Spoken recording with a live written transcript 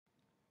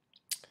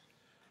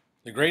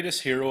The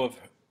greatest hero of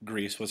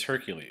Greece was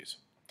Hercules.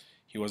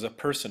 He was a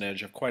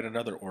personage of quite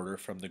another order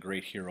from the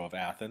great hero of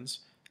Athens,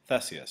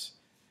 Theseus.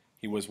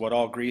 He was what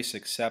all Greece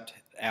except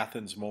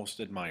Athens most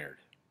admired.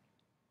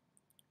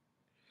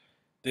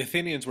 The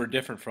Athenians were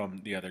different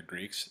from the other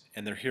Greeks,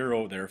 and their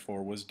hero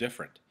therefore was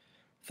different.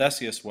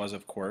 Theseus was,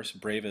 of course,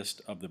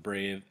 bravest of the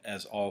brave,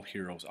 as all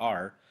heroes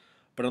are,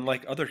 but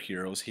unlike other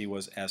heroes, he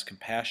was as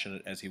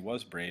compassionate as he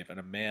was brave, and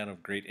a man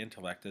of great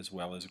intellect as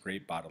well as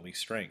great bodily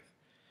strength.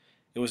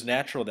 It was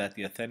natural that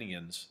the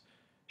Athenians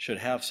should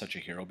have such a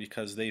hero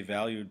because they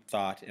valued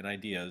thought and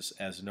ideas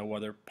as no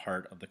other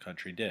part of the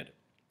country did.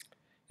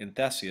 In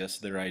Theseus,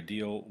 their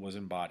ideal was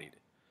embodied.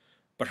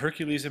 But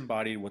Hercules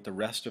embodied what the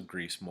rest of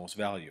Greece most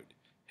valued.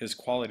 His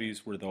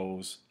qualities were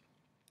those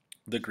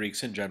the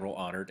Greeks in general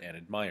honored and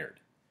admired.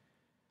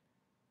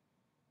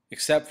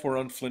 Except for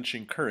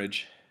unflinching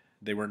courage,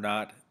 they were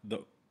not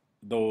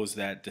those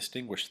that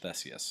distinguished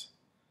Theseus.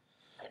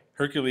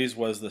 Hercules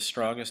was the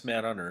strongest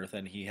man on earth,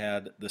 and he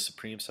had the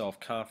supreme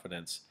self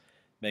confidence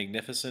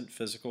magnificent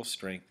physical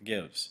strength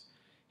gives.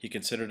 He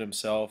considered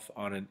himself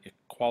on an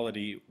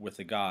equality with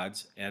the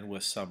gods, and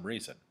with some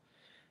reason.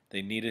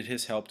 They needed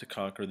his help to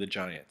conquer the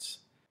giants.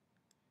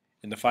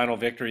 In the final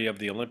victory of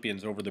the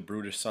Olympians over the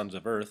brutish sons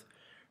of earth,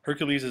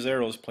 Hercules'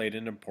 arrows played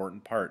an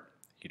important part.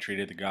 He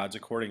treated the gods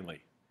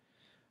accordingly.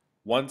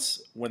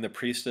 Once, when the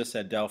priestess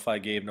at Delphi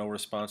gave no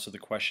response to the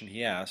question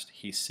he asked,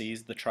 he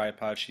seized the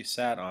tripod she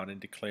sat on and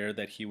declared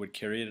that he would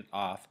carry it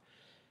off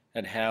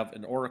and have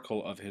an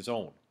oracle of his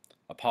own.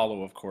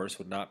 Apollo, of course,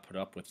 would not put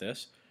up with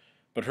this,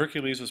 but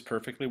Hercules was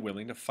perfectly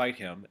willing to fight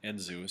him,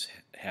 and Zeus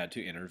had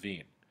to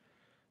intervene.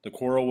 The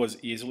quarrel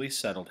was easily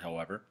settled,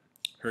 however.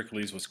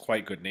 Hercules was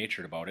quite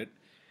good-natured about it.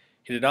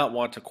 He did not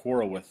want to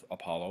quarrel with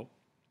Apollo.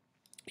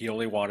 He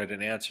only wanted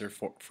an answer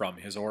from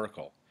his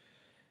oracle.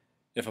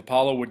 If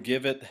Apollo would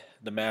give it,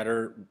 the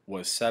matter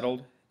was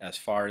settled as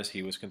far as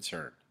he was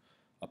concerned.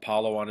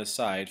 Apollo, on his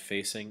side,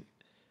 facing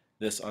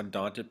this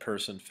undaunted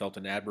person, felt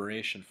an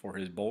admiration for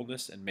his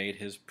boldness and made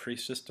his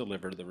priestess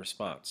deliver the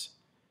response.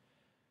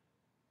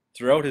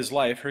 Throughout his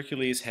life,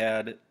 Hercules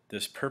had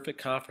this perfect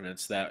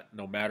confidence that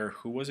no matter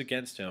who was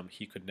against him,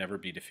 he could never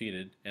be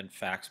defeated, and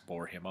facts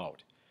bore him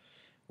out.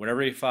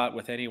 Whenever he fought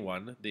with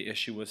anyone, the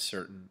issue was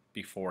certain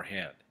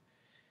beforehand.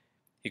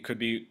 He could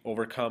be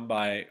overcome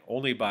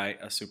only by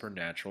a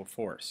supernatural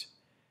force.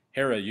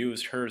 Hera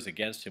used hers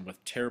against him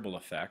with terrible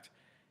effect,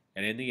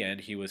 and in the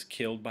end he was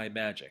killed by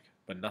magic,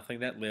 but nothing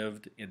that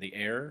lived in the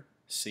air,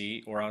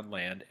 sea, or on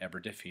land ever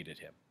defeated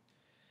him.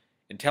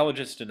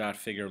 Intelligence did not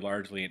figure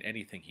largely in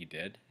anything he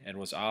did, and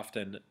was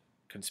often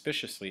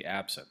conspicuously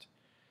absent.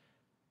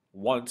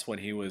 Once, when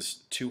he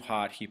was too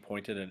hot, he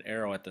pointed an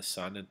arrow at the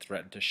sun and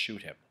threatened to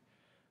shoot him.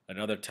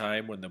 Another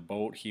time, when the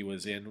boat he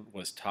was in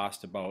was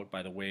tossed about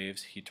by the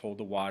waves, he told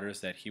the waters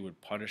that he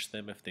would punish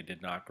them if they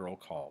did not grow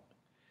calm.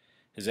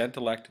 His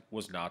intellect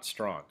was not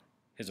strong.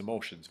 His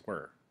emotions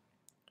were.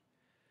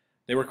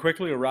 They were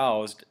quickly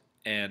aroused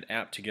and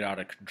apt to get out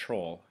of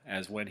control,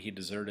 as when he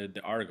deserted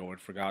the Argo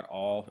and forgot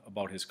all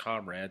about his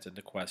comrades in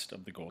the quest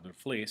of the Golden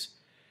Fleece,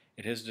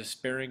 in his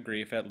despairing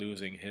grief at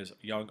losing his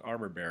young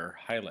armor-bearer,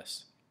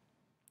 Hylas.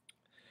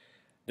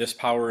 This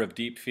power of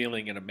deep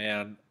feeling in a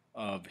man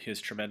of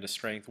his tremendous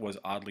strength was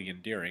oddly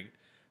endearing,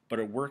 but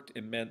it worked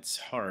immense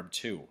harm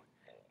too.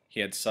 He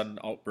had sudden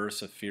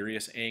outbursts of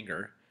furious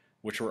anger,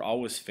 which were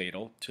always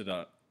fatal to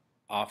the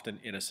often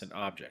innocent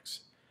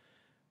objects.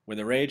 When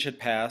the rage had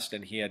passed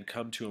and he had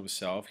come to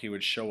himself, he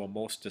would show a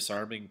most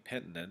disarming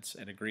penitence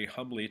and agree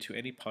humbly to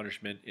any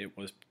punishment it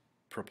was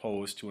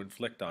proposed to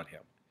inflict on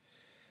him.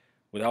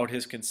 Without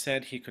his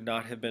consent he could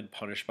not have been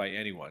punished by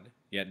anyone,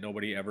 yet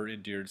nobody ever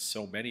endured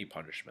so many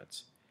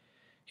punishments.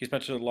 He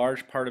spent a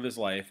large part of his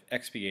life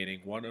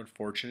expiating one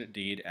unfortunate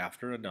deed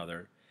after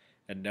another,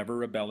 and never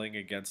rebelling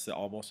against the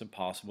almost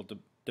impossible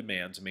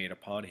demands made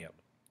upon him.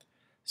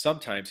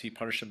 Sometimes he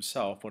punished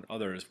himself when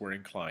others were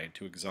inclined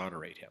to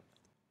exonerate him.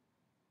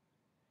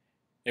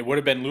 It would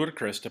have been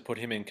ludicrous to put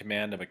him in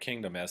command of a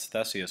kingdom as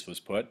Theseus was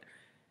put.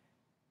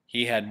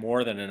 He had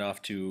more than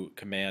enough to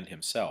command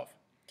himself.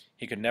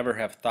 He could never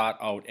have thought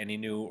out any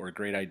new or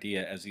great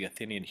idea as the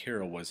Athenian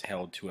hero was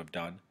held to have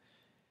done.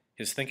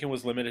 His thinking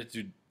was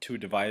limited to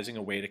devising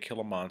a way to kill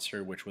a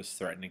monster which was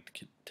threatening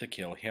to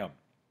kill him.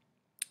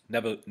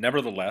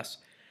 Nevertheless,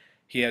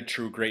 he had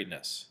true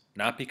greatness,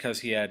 not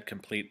because he had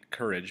complete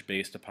courage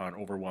based upon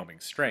overwhelming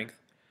strength,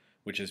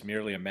 which is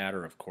merely a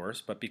matter of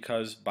course, but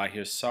because by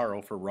his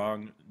sorrow for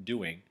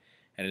wrongdoing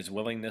and his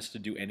willingness to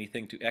do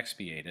anything to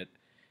expiate it,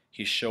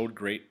 he showed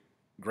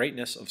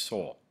greatness of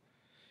soul.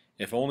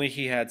 If only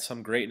he had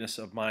some greatness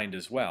of mind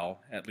as well,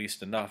 at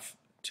least enough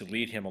to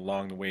lead him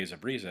along the ways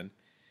of reason,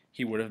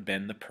 he would have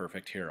been the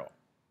perfect hero.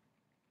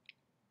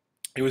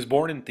 He was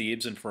born in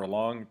Thebes and for a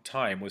long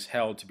time was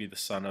held to be the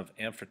son of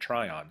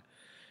Amphitryon,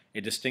 a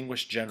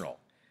distinguished general.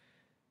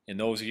 In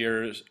those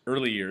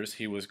early years,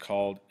 he was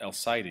called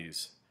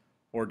Alcides,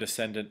 or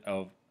descendant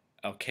of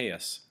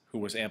Alcaeus, who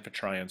was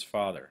Amphitryon's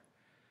father.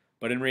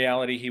 But in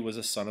reality, he was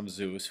a son of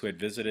Zeus, who had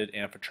visited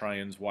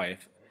Amphitryon's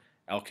wife,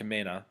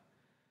 Alcmena,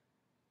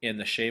 in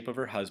the shape of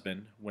her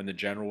husband when the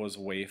general was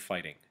away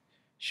fighting.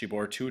 She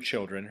bore two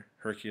children,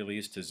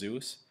 Hercules to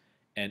Zeus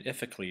and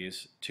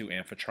Iphicles to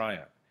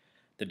Amphitryon.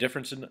 The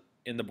difference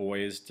in the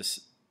boys'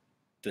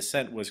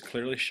 descent was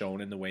clearly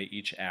shown in the way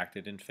each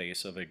acted in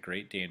face of a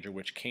great danger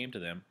which came to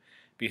them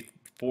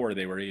before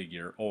they were a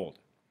year old.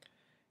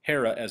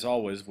 Hera, as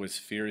always, was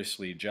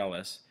furiously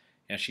jealous,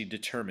 and she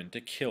determined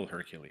to kill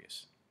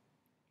Hercules.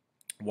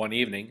 One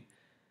evening,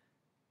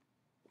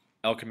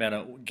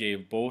 Alcmena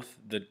gave both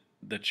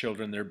the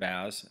children their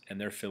baths and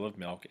their fill of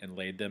milk, and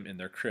laid them in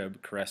their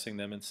crib, caressing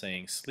them and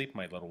saying, "Sleep,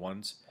 my little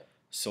ones,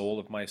 soul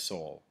of my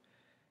soul.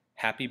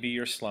 Happy be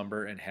your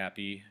slumber, and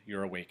happy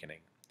your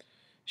awakening."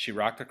 She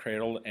rocked the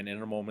cradle, and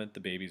in a moment the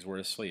babies were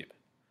asleep.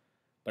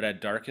 But at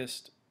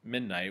darkest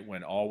midnight,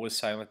 when all was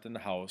silent in the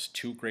house,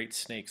 two great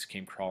snakes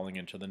came crawling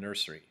into the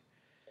nursery.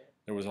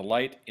 There was a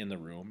light in the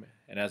room,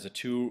 and as the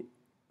two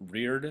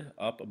reared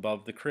up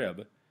above the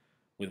crib,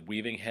 with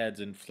weaving heads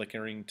and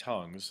flickering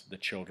tongues, the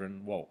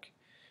children woke.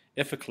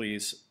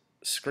 Iphicles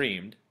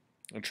screamed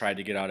and tried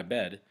to get out of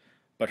bed,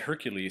 but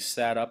Hercules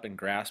sat up and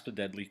grasped the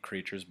deadly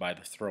creatures by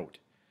the throat.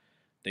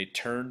 They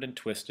turned and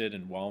twisted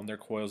and wound their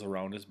coils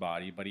around his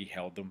body, but he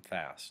held them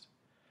fast.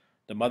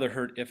 The mother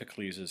heard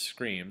Iphicles'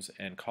 screams,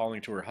 and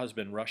calling to her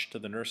husband, rushed to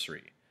the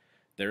nursery.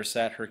 There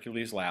sat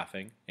Hercules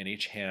laughing, in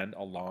each hand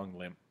a long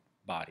limp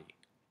body.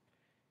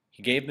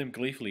 He gave them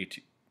gleefully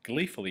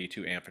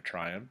to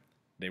Amphitryon.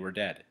 They were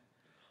dead.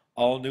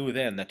 All knew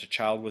then that the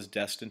child was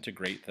destined to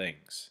great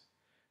things.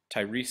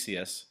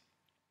 Tiresias,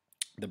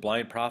 the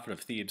blind prophet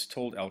of Thebes,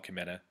 told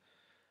Alcmena,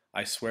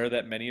 "I swear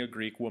that many a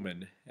Greek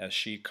woman, as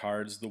she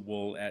cards the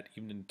wool at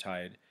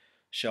eventide,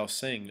 shall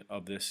sing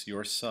of this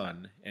your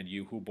son, and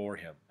you who bore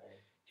him.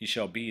 He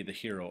shall be the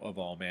hero of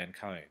all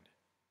mankind."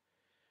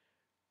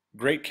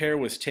 Great care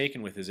was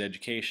taken with his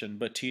education,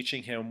 but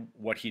teaching him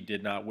what he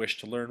did not wish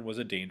to learn was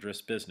a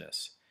dangerous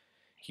business.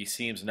 He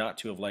seems not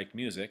to have liked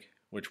music,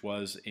 which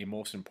was a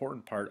most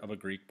important part of a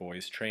Greek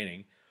boy's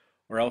training,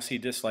 or else he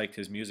disliked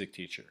his music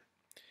teacher.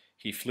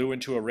 He flew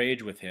into a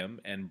rage with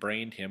him and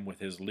brained him with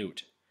his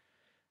lute.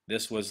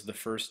 This was the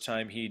first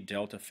time he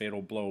dealt a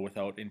fatal blow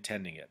without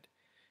intending it.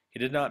 He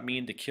did not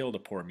mean to kill the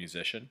poor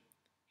musician.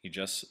 He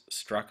just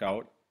struck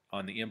out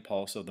on the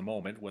impulse of the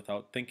moment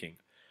without thinking,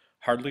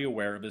 hardly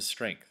aware of his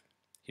strength.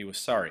 He was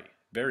sorry,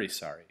 very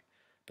sorry,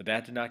 but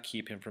that did not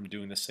keep him from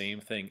doing the same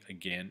thing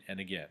again and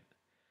again.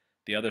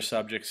 The other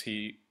subjects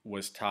he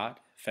was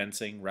taught,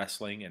 fencing,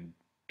 wrestling, and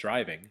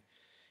driving,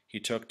 he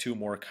took to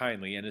more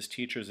kindly, and his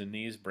teachers in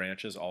these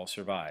branches all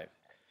survived.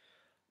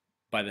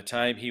 By the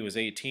time he was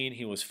 18,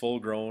 he was full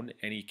grown,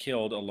 and he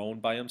killed, alone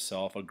by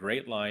himself, a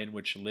great lion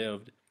which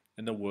lived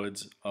in the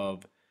woods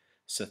of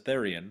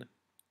Cythereon,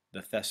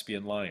 the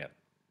Thespian lion.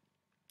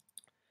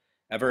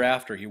 Ever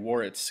after he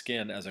wore its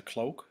skin as a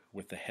cloak,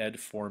 with the head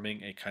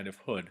forming a kind of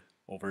hood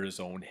over his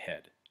own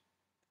head.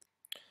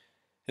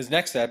 His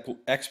next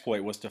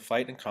exploit was to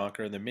fight and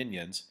conquer the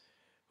Minyans,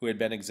 who had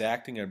been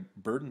exacting a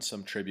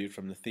burdensome tribute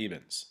from the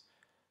Thebans.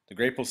 The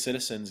grateful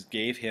citizens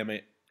gave him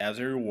as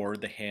a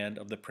reward the hand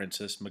of the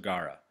princess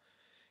Megara.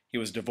 He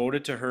was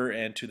devoted to her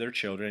and to their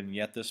children, and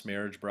yet this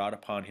marriage brought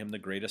upon him the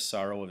greatest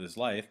sorrow of his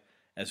life,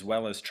 as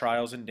well as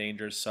trials and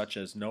dangers such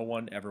as no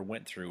one ever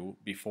went through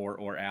before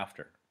or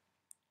after.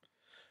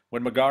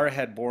 When Megara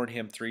had borne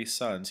him 3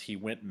 sons, he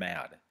went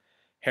mad.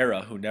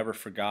 Hera, who never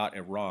forgot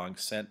a wrong,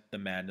 sent the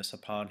madness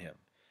upon him.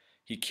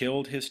 He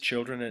killed his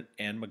children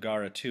and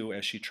Megara too,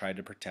 as she tried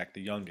to protect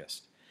the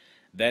youngest.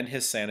 Then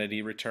his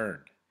sanity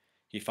returned.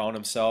 He found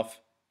himself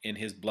in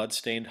his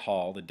blood-stained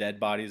hall, the dead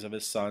bodies of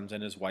his sons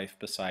and his wife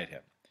beside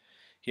him.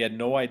 He had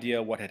no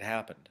idea what had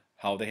happened,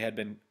 how they had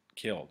been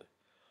killed.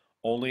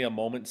 Only a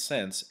moment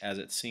since, as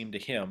it seemed to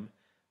him,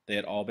 they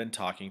had all been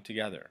talking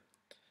together.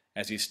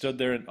 As he stood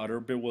there in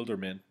utter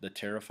bewilderment, the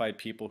terrified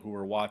people who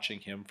were watching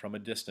him from a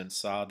distance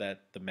saw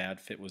that the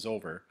mad fit was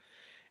over,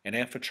 and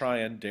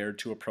Amphitryon dared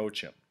to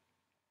approach him.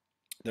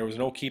 There was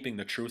no keeping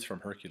the truth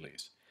from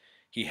Hercules.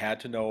 He had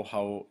to know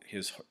how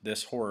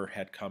this horror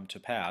had come to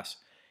pass,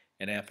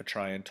 and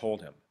Amphitryon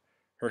told him.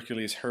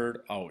 Hercules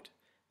heard out.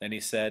 Then he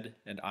said,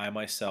 "And I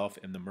myself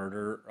am the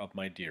murderer of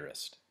my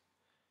dearest."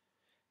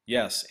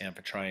 "Yes,"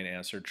 Amphitryon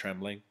answered,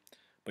 trembling,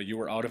 "but you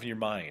were out of your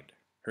mind."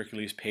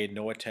 Hercules paid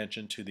no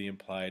attention to the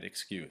implied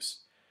excuse.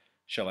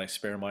 "Shall I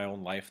spare my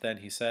own life then?"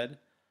 he said.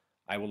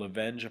 "I will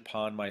avenge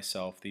upon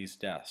myself these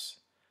deaths."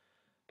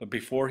 But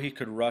before he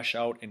could rush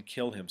out and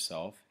kill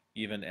himself,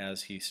 even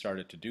as he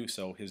started to do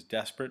so, his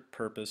desperate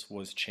purpose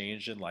was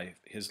changed and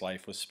his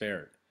life was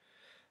spared.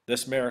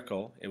 This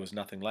miracle, it was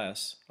nothing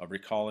less, of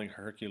recalling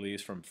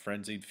Hercules from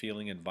frenzied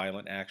feeling and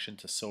violent action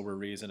to sober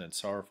reason and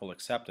sorrowful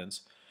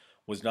acceptance,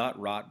 was not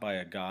wrought by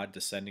a god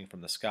descending from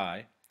the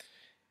sky.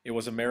 It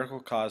was a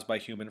miracle caused by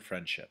human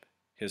friendship.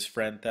 His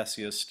friend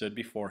Theseus stood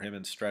before him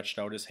and stretched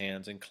out his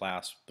hands and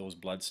clasped those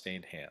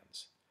blood-stained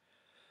hands.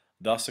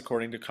 Thus,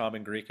 according to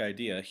common Greek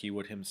idea, he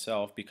would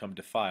himself become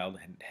defiled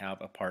and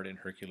have a part in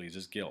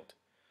Hercules' guilt.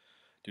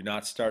 "Do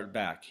not start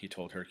back," he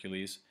told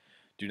Hercules.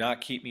 "Do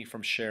not keep me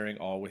from sharing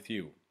all with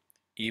you.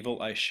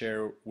 Evil I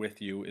share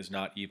with you is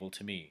not evil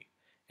to me,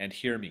 And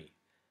hear me,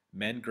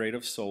 men great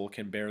of soul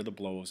can bear the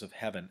blows of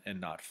heaven and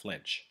not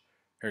flinch.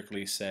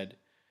 Hercules said,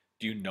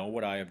 Do you know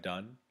what I have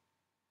done?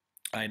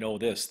 I know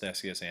this,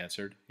 Theseus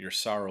answered. Your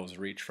sorrows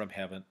reach from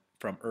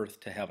earth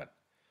to heaven.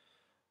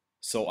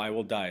 So I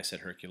will die,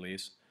 said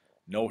Hercules.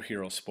 No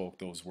hero spoke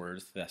those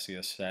words,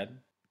 Theseus said.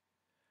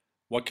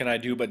 What can I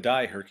do but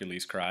die?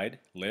 Hercules cried.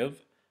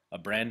 Live? A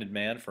branded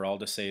man for all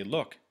to say,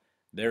 Look,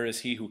 there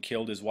is he who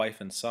killed his wife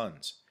and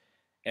sons.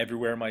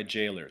 Everywhere my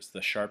jailers,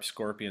 the sharp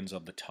scorpions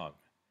of the tongue.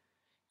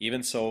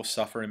 Even so,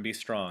 suffer and be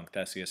strong,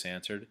 Theseus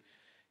answered.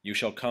 You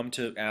shall come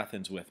to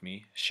Athens with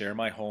me, share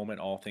my home and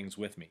all things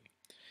with me,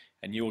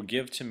 and you will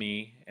give to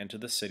me and to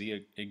the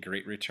city a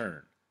great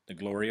return, the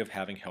glory of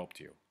having helped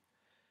you.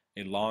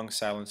 A long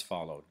silence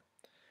followed.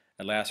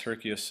 At last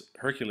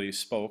Hercules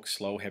spoke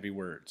slow, heavy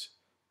words.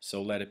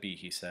 So let it be,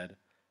 he said.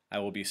 I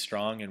will be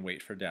strong and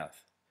wait for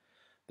death.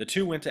 The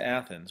two went to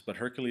Athens, but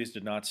Hercules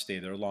did not stay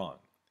there long.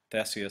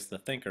 Theseus, the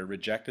thinker,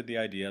 rejected the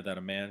idea that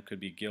a man could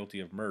be guilty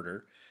of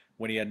murder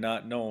when he had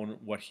not known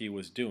what he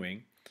was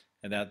doing,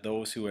 and that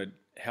those who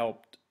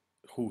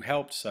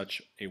helped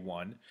such a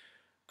one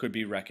could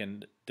be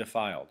reckoned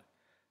defiled.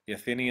 The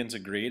Athenians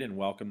agreed and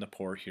welcomed the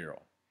poor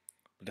hero.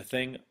 But the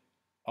thing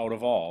out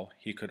of all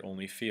he could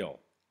only feel.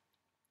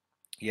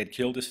 He had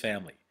killed his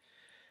family.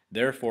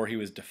 Therefore he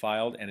was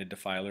defiled and a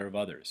defiler of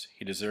others.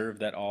 He deserved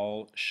that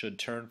all should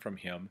turn from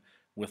him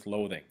with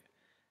loathing.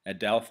 At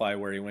Delphi,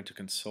 where he went to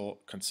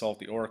consult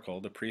the oracle,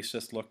 the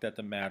priestess looked at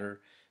the matter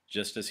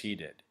just as he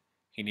did.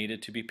 He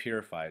needed to be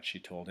purified, she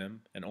told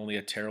him, and only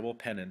a terrible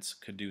penance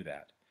could do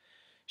that.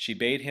 She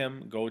bade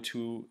him go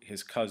to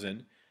his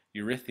cousin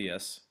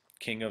Eurystheus,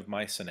 king of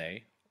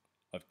Mycenae,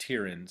 of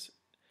Tiryns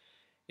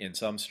in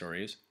some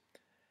stories,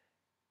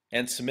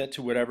 and submit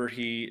to whatever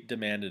he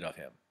demanded of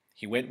him.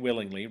 He went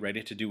willingly,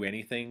 ready to do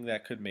anything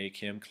that could make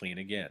him clean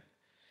again.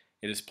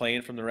 It is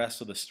plain from the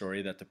rest of the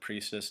story that the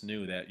priestess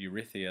knew that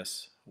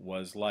Eurystheus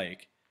was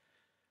like,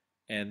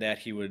 and that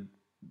he would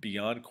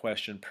beyond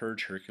question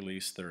purge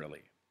Hercules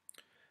thoroughly.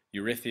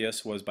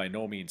 Eurystheus was by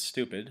no means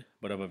stupid,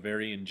 but of a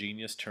very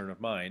ingenious turn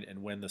of mind,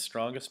 and when the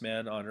strongest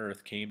man on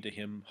earth came to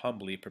him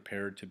humbly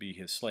prepared to be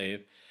his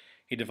slave,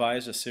 he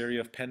devised a series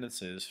of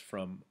penances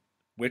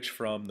which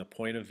from the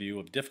point of view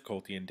of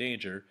difficulty and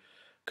danger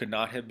could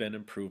not have been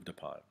improved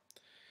upon.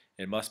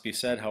 It must be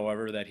said,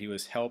 however, that he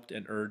was helped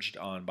and urged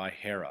on by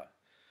Hera.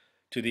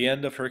 To the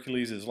end of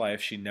Hercules'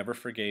 life, she never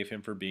forgave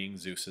him for being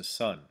Zeus's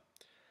son.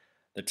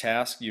 The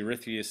tasks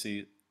Eurystheus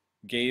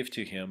gave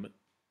to him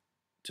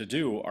to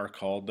do are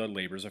called the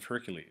labors of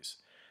Hercules.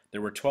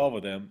 There were 12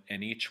 of them,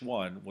 and each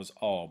one was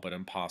all but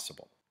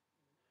impossible.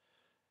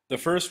 The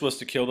first was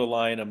to kill the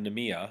lion of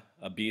Nemea,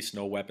 a beast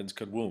no weapons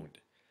could wound.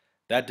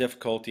 That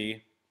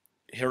difficulty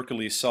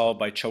Hercules solved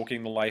by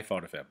choking the life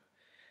out of him.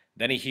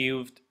 Then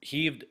he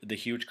heaved the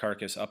huge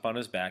carcass up on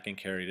his back and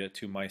carried it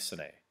to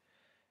Mycenae.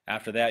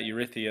 After that,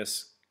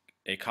 Eurystheus,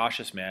 a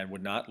cautious man,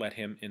 would not let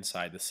him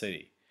inside the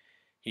city.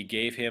 He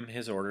gave him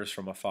his orders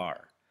from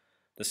afar.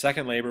 The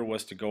second labor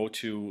was to go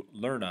to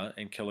Lerna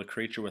and kill a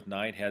creature with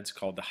 9 heads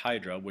called the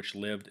Hydra, which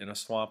lived in a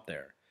swamp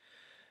there.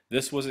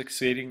 This was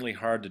exceedingly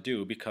hard to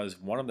do because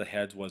one of the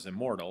heads was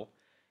immortal,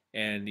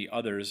 and the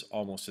others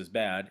almost as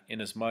bad,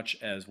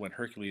 inasmuch as when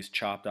Hercules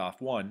chopped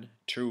off one,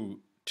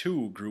 two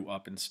grew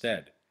up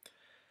instead.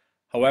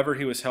 However,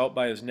 he was helped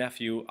by his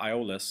nephew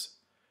Iolaus,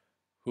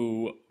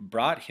 who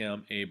brought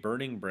him a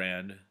burning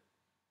brand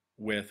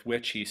with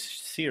which he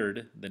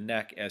seared the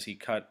neck as he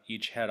cut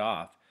each head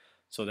off,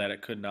 so that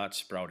it could not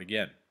sprout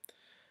again.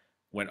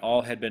 When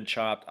all had been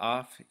chopped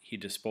off, he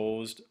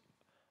disposed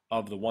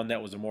of the one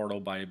that was immortal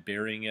by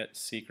burying it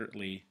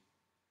secretly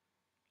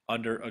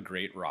under a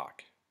great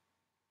rock.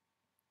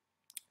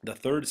 The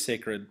third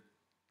sacred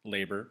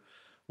labor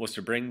was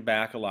to bring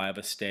back alive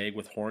a stag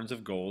with horns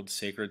of gold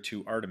sacred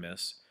to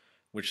Artemis,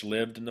 which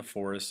lived in the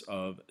forests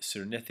of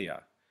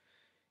Cernithia.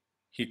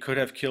 He could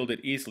have killed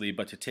it easily,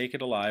 but to take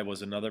it alive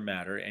was another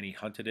matter, and he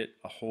hunted it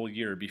a whole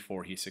year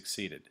before he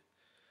succeeded.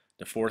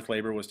 The fourth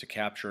labor was to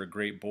capture a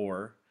great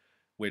boar,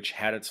 which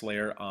had its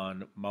lair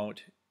on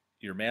Mount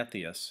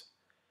Erymantheus.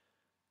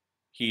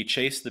 He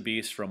chased the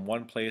beast from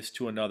one place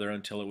to another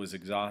until it was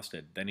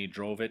exhausted. Then he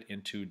drove it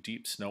into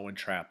deep snow and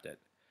trapped it.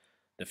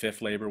 The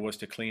fifth labor was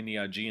to clean the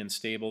Aegean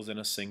stables in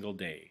a single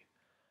day.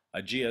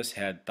 Aegeus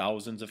had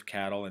thousands of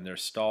cattle, and their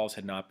stalls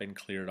had not been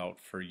cleared out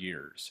for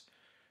years.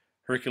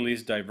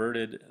 Hercules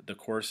diverted the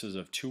courses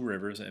of 2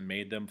 rivers and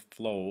made them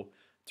flow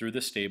through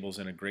the stables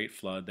in a great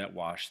flood that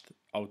washed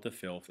out the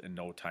filth in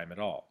no time at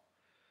all.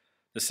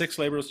 The sixth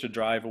labor was to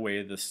drive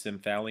away the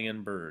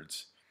Stymphalian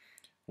birds,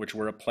 which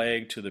were a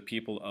plague to the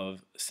people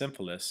of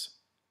Symphilis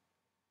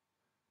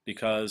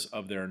because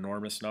of their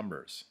enormous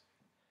numbers.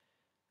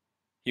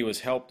 He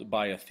was helped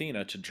by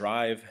Athena to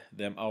drive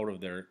them out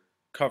of their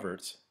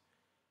coverts,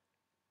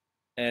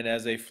 and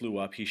as they flew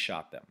up, he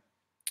shot them.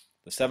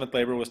 The seventh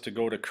labor was to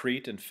go to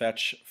Crete and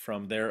fetch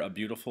from there a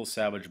beautiful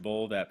savage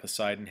bull that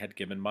Poseidon had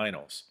given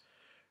Minos.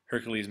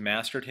 Hercules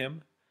mastered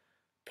him,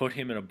 put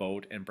him in a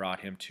boat, and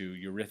brought him to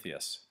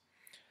Eurystheus.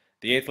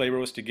 The eighth labor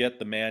was to get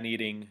the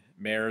man-eating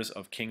mares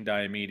of King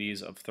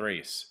Diomedes of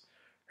Thrace.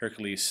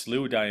 Hercules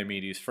slew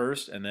Diomedes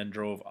first and then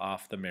drove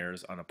off the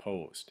mares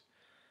unopposed.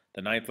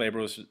 The ninth labor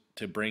was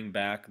to bring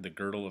back the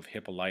girdle of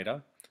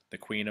Hippolyta, the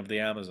queen of the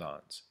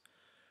Amazons.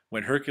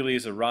 When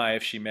Hercules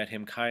arrived, she met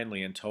him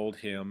kindly and told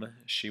him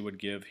she would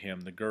give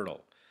him the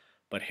girdle.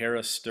 But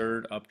Hera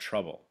stirred up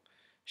trouble.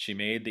 She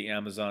made the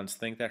Amazons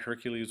think that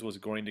Hercules was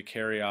going to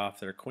carry off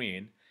their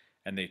queen,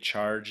 and they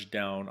charged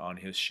down on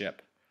his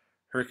ship.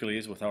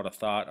 Hercules, without a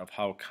thought of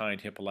how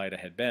kind Hippolyta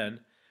had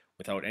been,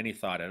 without any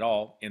thought at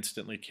all,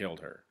 instantly killed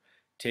her,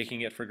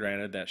 taking it for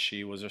granted that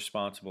she was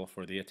responsible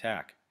for the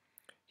attack.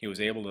 He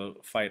was able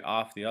to fight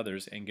off the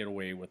others and get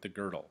away with the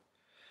girdle.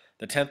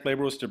 The tenth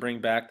labor was to bring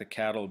back the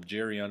cattle of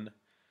Geryon,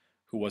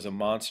 who was a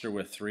monster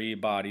with 3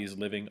 bodies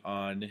living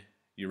on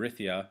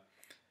Eurythia,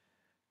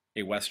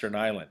 a western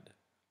island.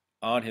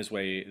 On his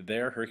way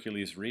there,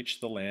 Hercules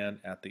reached the land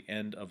at the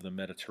end of the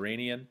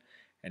Mediterranean,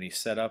 and he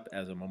set up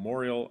as a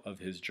memorial of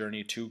his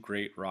journey 2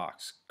 great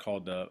rocks,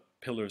 called the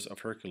Pillars of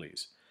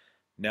Hercules,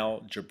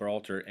 now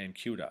Gibraltar and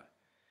Ceuta.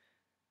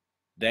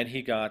 Then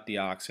he got the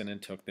oxen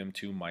and took them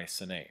to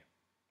Mycenae.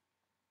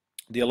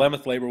 The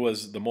 11th labor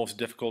was the most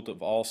difficult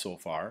of all so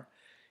far.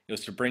 It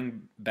was to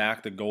bring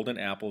back the golden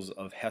apples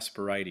of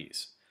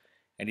Hesperides,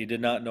 and he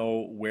did not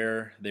know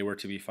where they were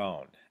to be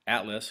found.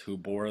 Atlas, who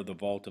bore the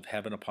vault of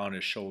heaven upon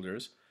his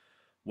shoulders,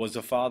 was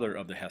the father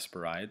of the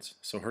Hesperides,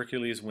 so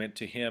Hercules went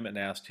to him and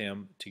asked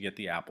him to get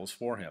the apples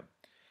for him.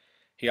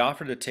 He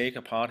offered to take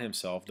upon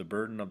himself the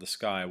burden of the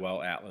sky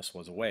while Atlas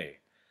was away.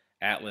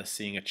 Atlas,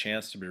 seeing a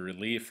chance to be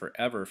relieved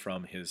forever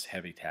from his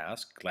heavy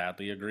task,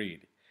 gladly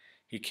agreed.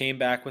 He came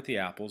back with the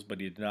apples, but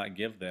he did not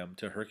give them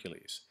to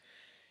Hercules.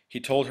 He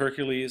told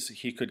Hercules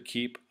he could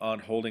keep on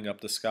holding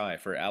up the sky,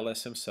 for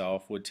Atlas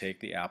himself would take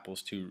the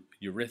apples to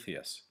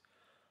Eurystheus.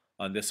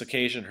 On this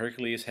occasion,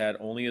 Hercules had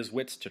only his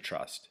wits to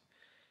trust.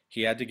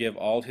 He had to give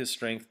all his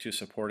strength to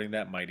supporting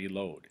that mighty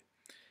load.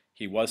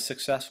 He was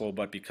successful,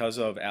 but because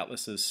of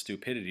Atlas's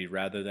stupidity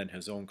rather than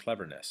his own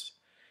cleverness.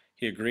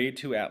 He agreed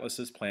to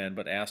Atlas's plan,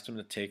 but asked him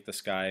to take the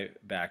sky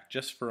back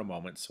just for a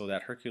moment so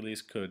that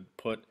Hercules could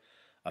put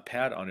a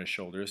pad on his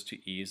shoulders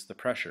to ease the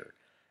pressure.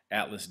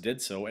 Atlas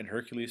did so, and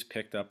Hercules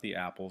picked up the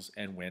apples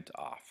and went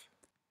off.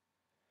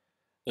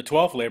 The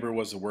 12th labor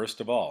was the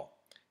worst of all.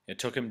 It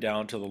took him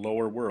down to the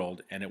lower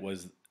world, and it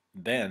was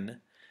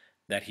then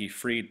that he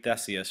freed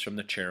Theseus from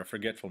the chair of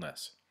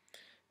forgetfulness.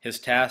 His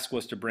task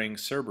was to bring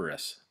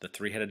Cerberus, the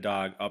 3-headed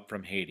dog, up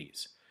from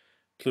Hades.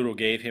 Pluto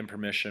gave him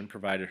permission,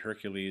 provided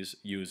Hercules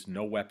used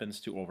no weapons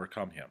to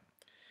overcome him.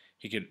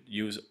 He could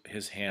use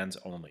his hands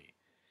only.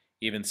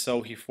 Even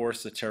so, he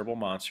forced the terrible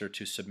monster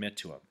to submit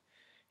to him.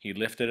 He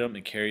lifted him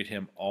and carried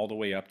him all the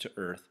way up to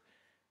earth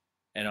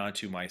and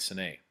onto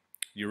Mycenae.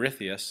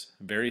 Eurystheus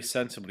very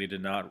sensibly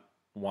did not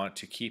want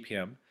to keep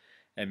him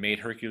and made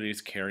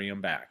Hercules carry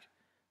him back.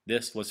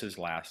 This was his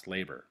last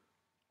labor.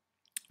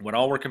 When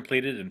all were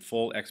completed and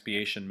full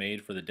expiation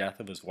made for the death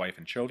of his wife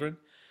and children,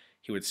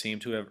 he would seem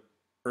to have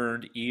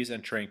earned ease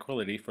and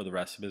tranquility for the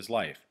rest of his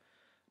life.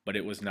 But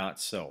it was not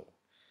so.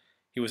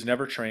 He was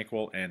never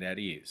tranquil and at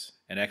ease.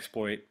 An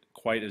exploit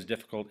quite as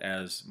difficult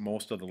as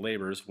most of the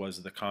labors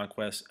was the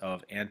conquest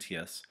of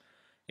Antaeus,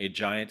 a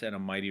giant and a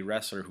mighty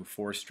wrestler who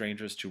forced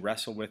strangers to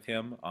wrestle with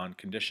him on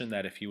condition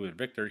that if he was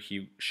victor,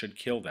 he should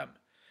kill them.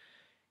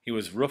 He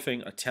was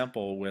roofing a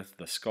temple with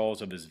the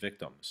skulls of his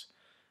victims.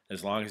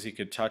 As long as he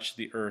could touch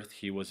the earth,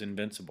 he was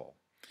invincible.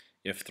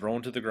 If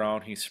thrown to the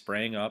ground, he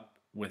sprang up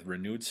with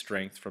renewed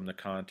strength from the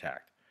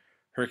contact.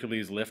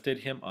 Hercules lifted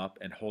him up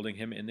and, holding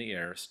him in the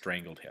air,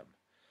 strangled him.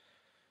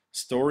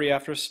 Story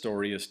after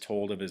story is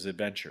told of his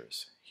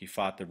adventures. He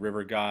fought the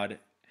river god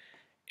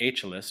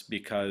Aeschylus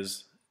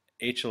because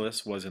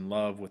Aeschylus was in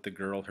love with the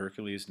girl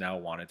Hercules now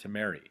wanted to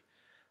marry.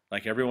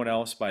 Like everyone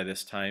else by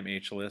this time,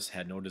 Aeschylus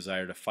had no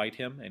desire to fight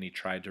him, and he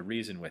tried to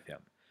reason with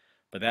him.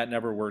 But that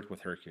never worked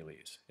with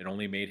Hercules. It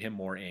only made him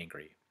more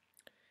angry.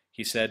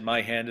 He said,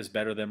 "My hand is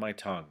better than my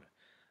tongue.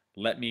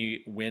 Let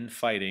me win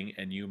fighting,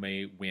 and you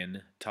may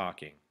win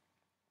talking."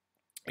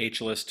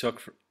 Aeschylus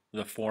took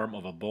the form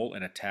of a bull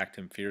and attacked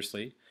him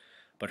fiercely,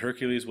 but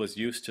Hercules was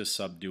used to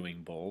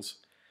subduing bulls.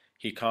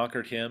 He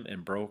conquered him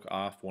and broke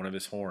off one of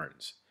his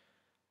horns.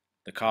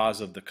 The cause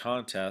of the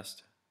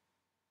contest,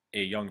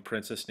 a young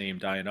princess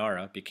named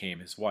Deianira, became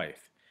his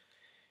wife.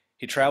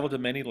 He traveled to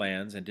many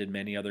lands and did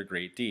many other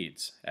great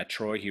deeds. At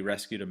Troy he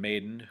rescued a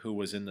maiden who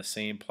was in the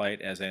same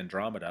plight as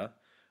Andromeda,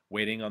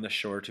 waiting on the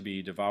shore to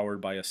be devoured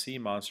by a sea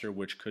monster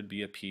which could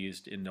be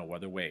appeased in no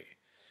other way.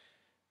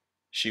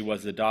 She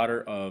was the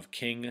daughter of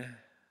King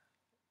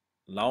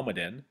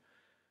Laomedon,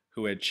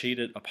 who had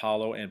cheated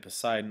Apollo and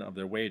Poseidon of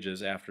their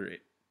wages after,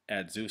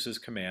 at Zeus's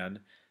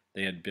command,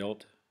 they had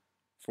built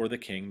for the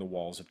king the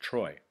walls of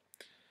Troy.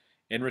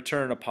 In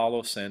return,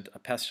 Apollo sent a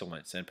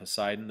pestilence, and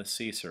Poseidon the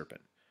sea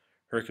serpent.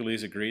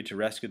 Hercules agreed to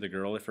rescue the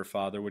girl if her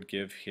father would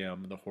give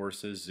him the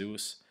horses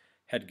Zeus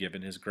had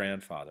given his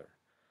grandfather.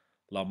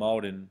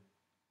 Laomedon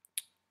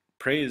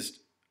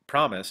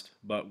promised,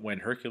 but when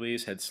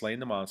Hercules had slain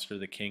the monster,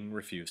 the king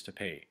refused to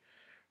pay.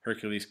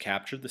 Hercules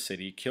captured the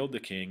city, killed the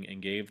king,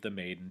 and gave the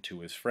maiden to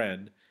his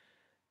friend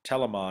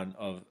Telamon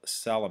of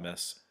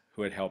Salamis,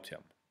 who had helped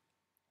him.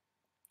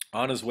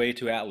 On his way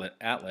to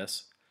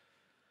Atlas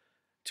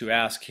to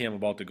ask him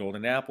about the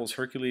golden apples,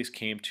 Hercules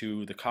came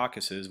to the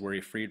Caucasus, where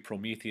he freed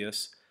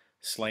Prometheus,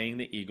 slaying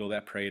the eagle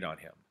that preyed on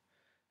him,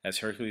 as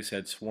Hercules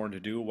had sworn to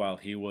do while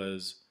he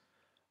was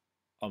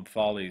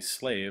Omphale's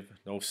slave.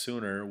 No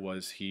sooner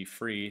was he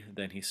free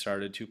than he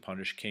started to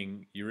punish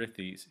King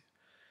Eurystheus,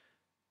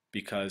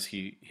 because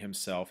he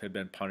himself had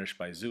been punished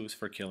by Zeus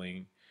for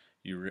killing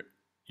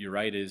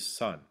Eurydice'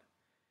 son.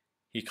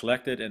 He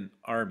collected an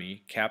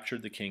army,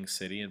 captured the king's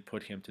city, and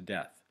put him to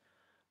death.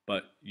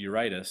 But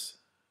Eurydice,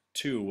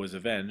 too, was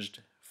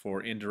avenged,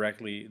 for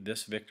indirectly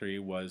this victory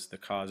was the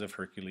cause of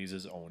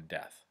Hercules' own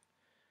death.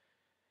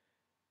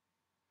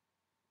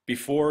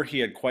 Before he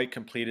had quite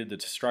completed the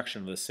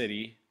destruction of the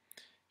city,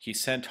 he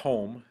sent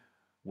home,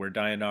 where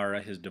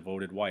Deianira, his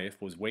devoted wife,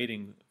 was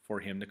waiting for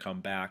him to come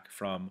back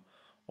from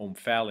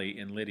Omphale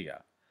in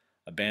Lydia,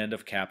 a band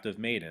of captive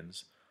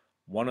maidens,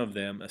 one of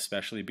them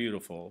especially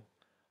beautiful,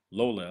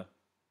 Lola,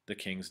 the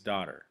king's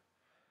daughter.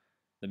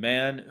 The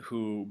man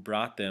who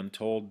brought them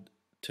to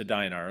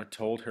Deianira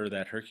told her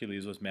that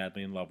Hercules was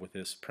madly in love with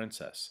his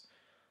princess.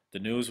 The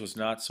news was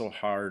not so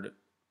hard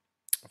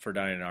for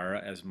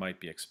Deianira as might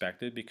be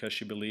expected, because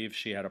she believed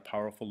she had a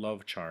powerful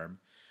love charm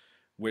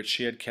which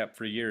she had kept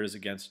for years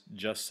against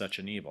just such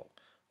an evil,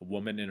 a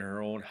woman in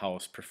her own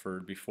house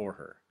preferred before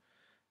her.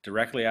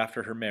 Directly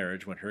after her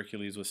marriage, when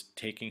Hercules was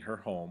taking her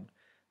home,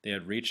 they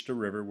had reached a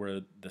river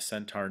where the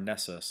centaur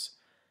Nessus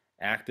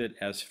acted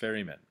as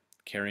ferryman,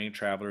 carrying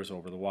travelers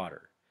over the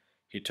water.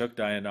 He took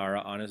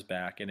Deianira on his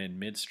back and in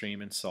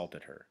midstream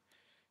insulted her.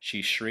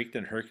 She shrieked,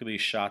 and Hercules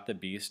shot the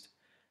beast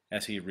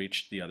as he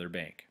reached the other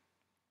bank.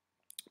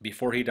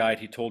 Before he died,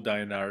 he told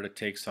Deianira to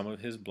take some of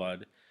his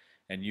blood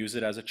and use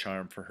it as a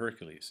charm for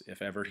Hercules,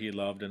 if ever he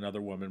loved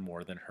another woman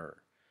more than her.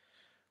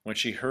 When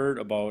she heard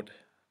about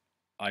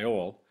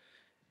Iole,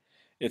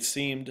 it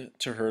seemed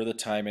to her the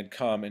time had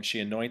come, and she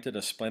anointed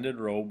a splendid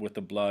robe with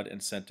the blood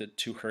and sent it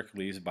to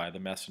Hercules by the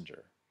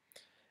messenger.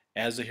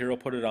 As the hero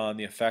put it on,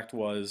 the effect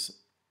was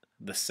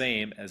the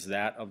same as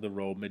that of the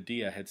robe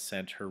Medea had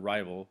sent her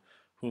rival,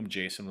 whom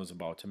Jason was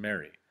about to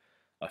marry.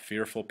 A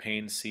fearful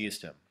pain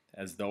seized him,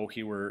 as though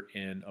he were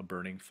in a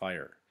burning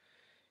fire.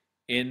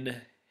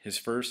 In his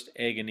first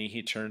agony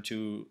he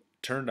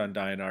turned on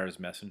Deianira's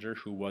messenger,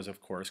 who was of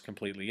course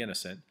completely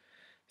innocent,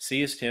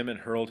 seized him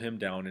and hurled him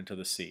down into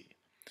the sea.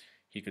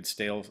 He could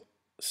still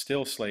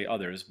slay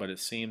others, but it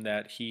seemed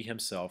that he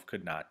himself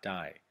could not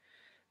die.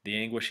 The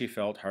anguish he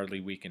felt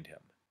hardly weakened him.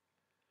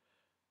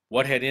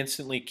 What had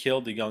instantly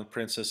killed the young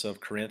princess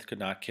of Corinth could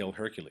not kill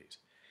Hercules.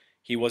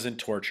 He was in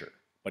torture,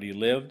 but he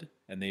lived,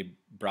 and they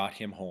brought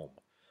him home.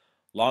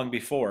 Long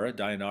before,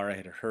 Deianira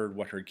had heard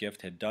what her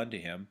gift had done to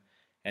him,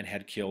 and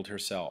had killed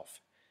herself.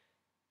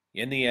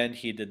 In the end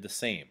he did the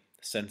same.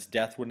 Since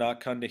death would not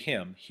come to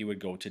him, he would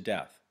go to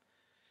death.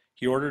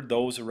 He ordered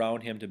those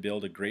around him to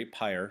build a great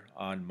pyre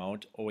on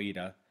Mount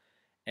Oida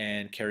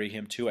and carry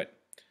him to it.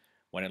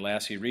 When at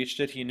last he reached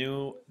it, he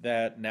knew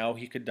that now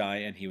he could die,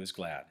 and he was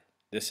glad.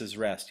 "This is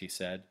rest," he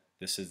said.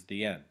 "This is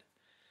the end."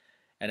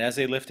 And as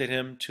they lifted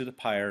him to the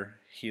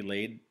pyre, he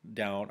laid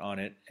down on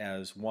it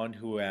as one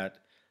who at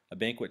a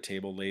banquet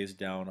table lays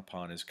down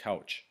upon his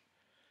couch.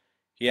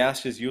 He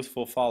asked his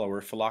youthful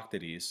follower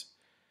Philoctetes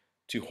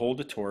to hold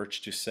a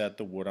torch to set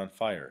the wood on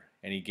fire,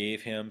 and he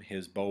gave him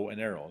his bow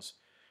and arrows,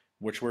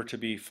 which were to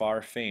be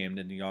far famed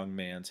in the young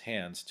man's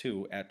hands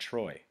too at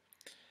Troy.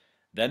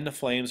 Then the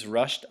flames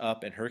rushed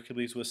up, and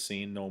Hercules was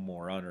seen no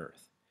more on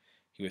earth.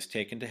 He was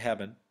taken to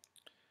heaven,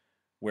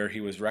 where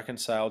he was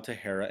reconciled to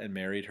Hera and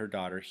married her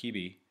daughter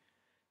Hebe,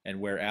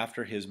 and where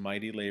after his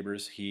mighty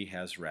labors he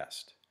has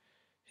rest.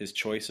 His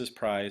choicest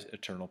prize,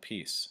 eternal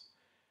peace,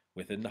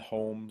 within the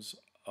homes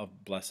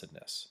of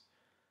blessedness.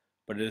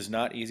 But it is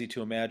not easy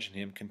to imagine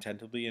him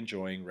contentedly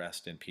enjoying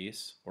rest and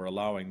peace, or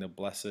allowing the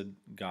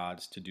blessed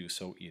gods to do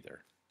so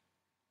either.